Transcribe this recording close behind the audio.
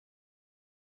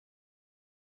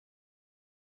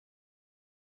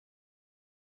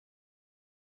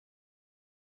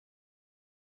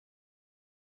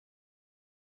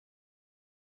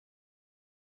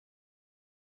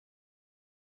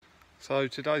So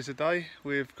today's the day.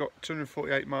 We've got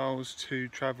 248 miles to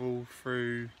travel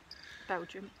through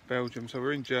Belgium. So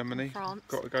we're in Germany. France.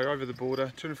 Got to go over the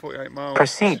border. 248 miles.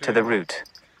 Proceed to the route.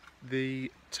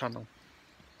 The tunnel.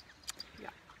 Yeah.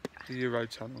 The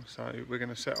Eurotunnel. So we're going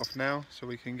to set off now so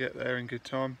we can get there in good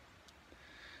time.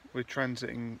 We're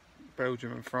transiting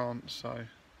Belgium and France, so...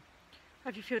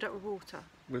 Have you filled up with water?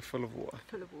 We're full of water.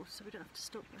 Full of water, so we don't have to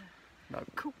stop there. No.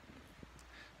 Cool.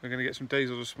 We're going to get some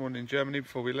diesel this morning in Germany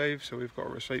before we leave, so we've got a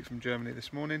receipt from Germany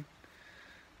this morning.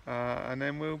 And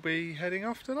then we'll be heading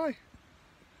off today.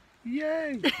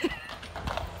 Yay!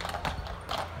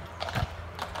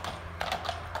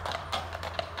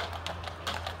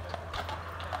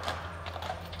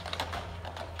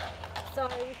 So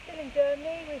we're still in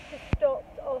Germany, we've just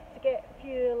stopped off to get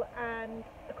fuel and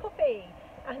a coffee,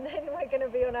 and then we're going to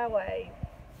be on our way.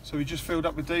 So we just filled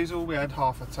up with diesel. We had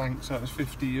half a tank, so it was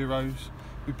 €50.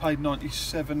 We paid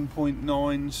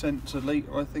 97.9 cents a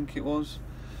litre, I think it was.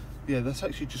 Yeah, that's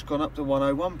actually just gone up to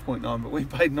 101.9, but we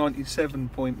paid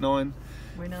 97.9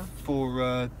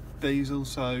 for diesel,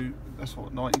 so that's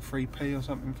what, 93p or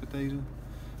something for diesel.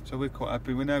 So we're quite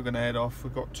happy. We're now going to head off.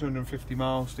 We've got 250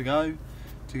 miles to go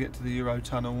to get to the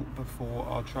Eurotunnel before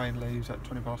our train leaves at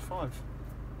 5:20.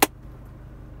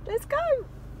 Let's go!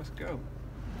 Let's go.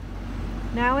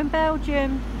 Now in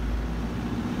Belgium,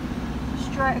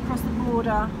 straight across the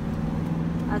border,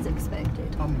 as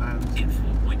expected. Unmanned. In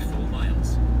 4.4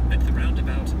 miles, at the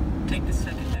roundabout, take the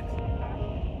second exit.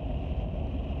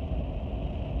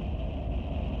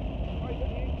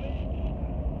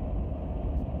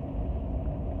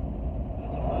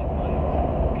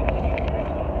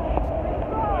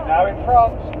 We're now in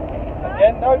France.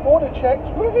 Again, no border checks.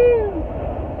 Woohoo!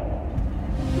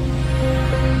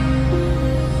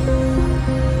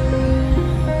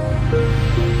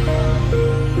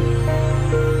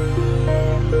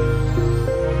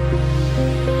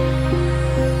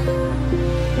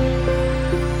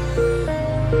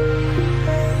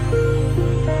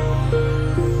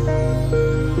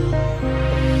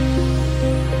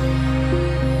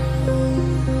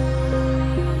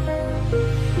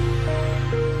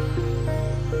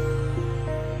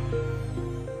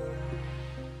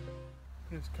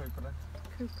 Here's Cooper then.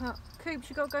 Coop up. Coops,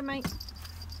 you got to go, mate.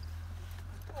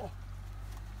 Oh.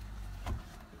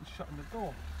 He's shutting the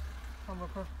door. Come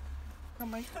across.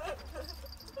 Come, mate.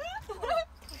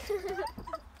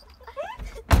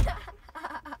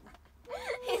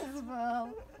 Isabel.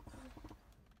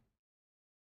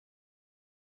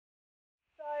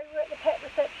 So we're at the pet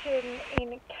reception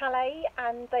in Calais,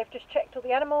 and they've just checked all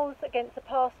the animals against the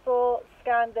passport,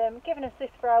 scanned them, given us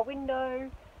this for our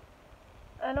window,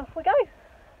 and off we go.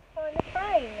 Find the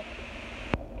train.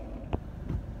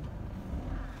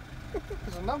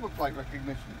 There's a number plate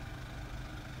recognition.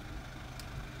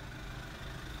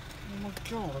 Oh my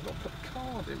god, I've got to put the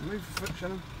card in. Move the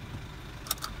friction.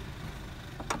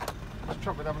 It's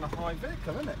trouble with having a high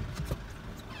vehicle, isn't it?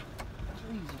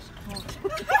 Jesus Christ.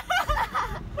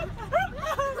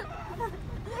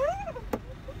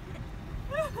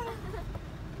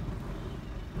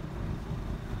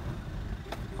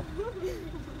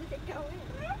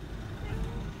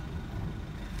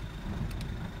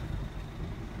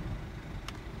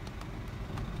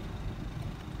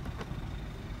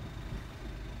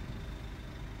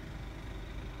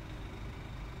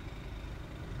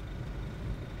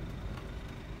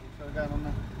 So we're going on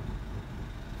the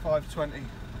 5:20. Okay.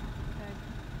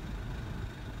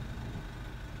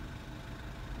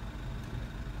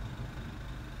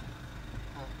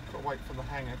 I've got to wait for the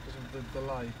hangar because of the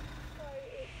delay. So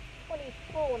it's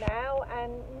 24 now,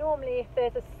 and normally if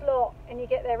there's a slot and you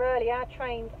get there early, our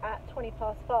train's at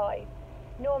 5:20.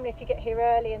 Normally if you get here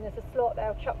early and there's a slot,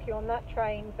 they'll chuck you on that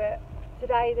train, but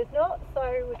today there's not, so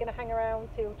we're going to hang around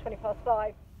till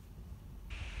 5:20.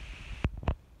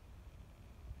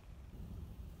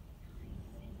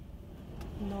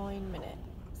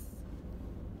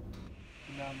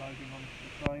 We're now loading onto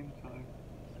the train, so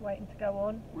Just waiting to go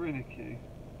on. we're in a queue.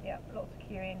 Yeah, lots of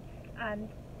queuing, and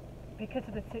because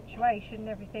of the situation,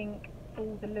 everything,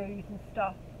 all the loos and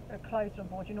stuff are closed on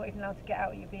board. You're not even allowed to get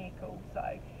out of your vehicle,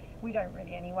 so we don't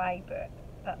really anyway, but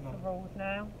that's the rules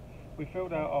now. We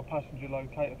filled out our passenger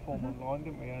locator form online,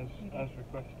 didn't we, as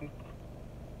requested?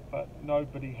 But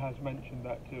nobody has mentioned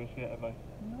that to us yet, have they?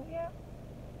 Not yet.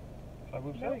 So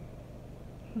we'll Nope. see.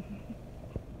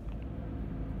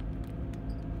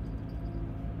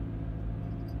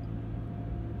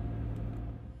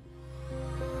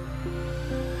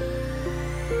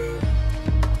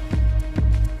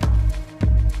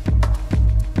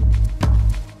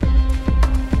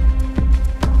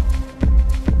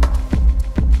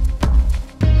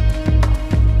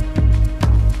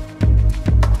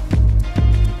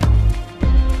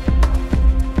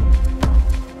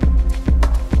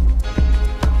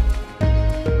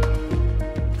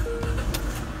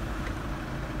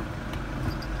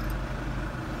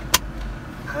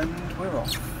 we're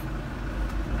off.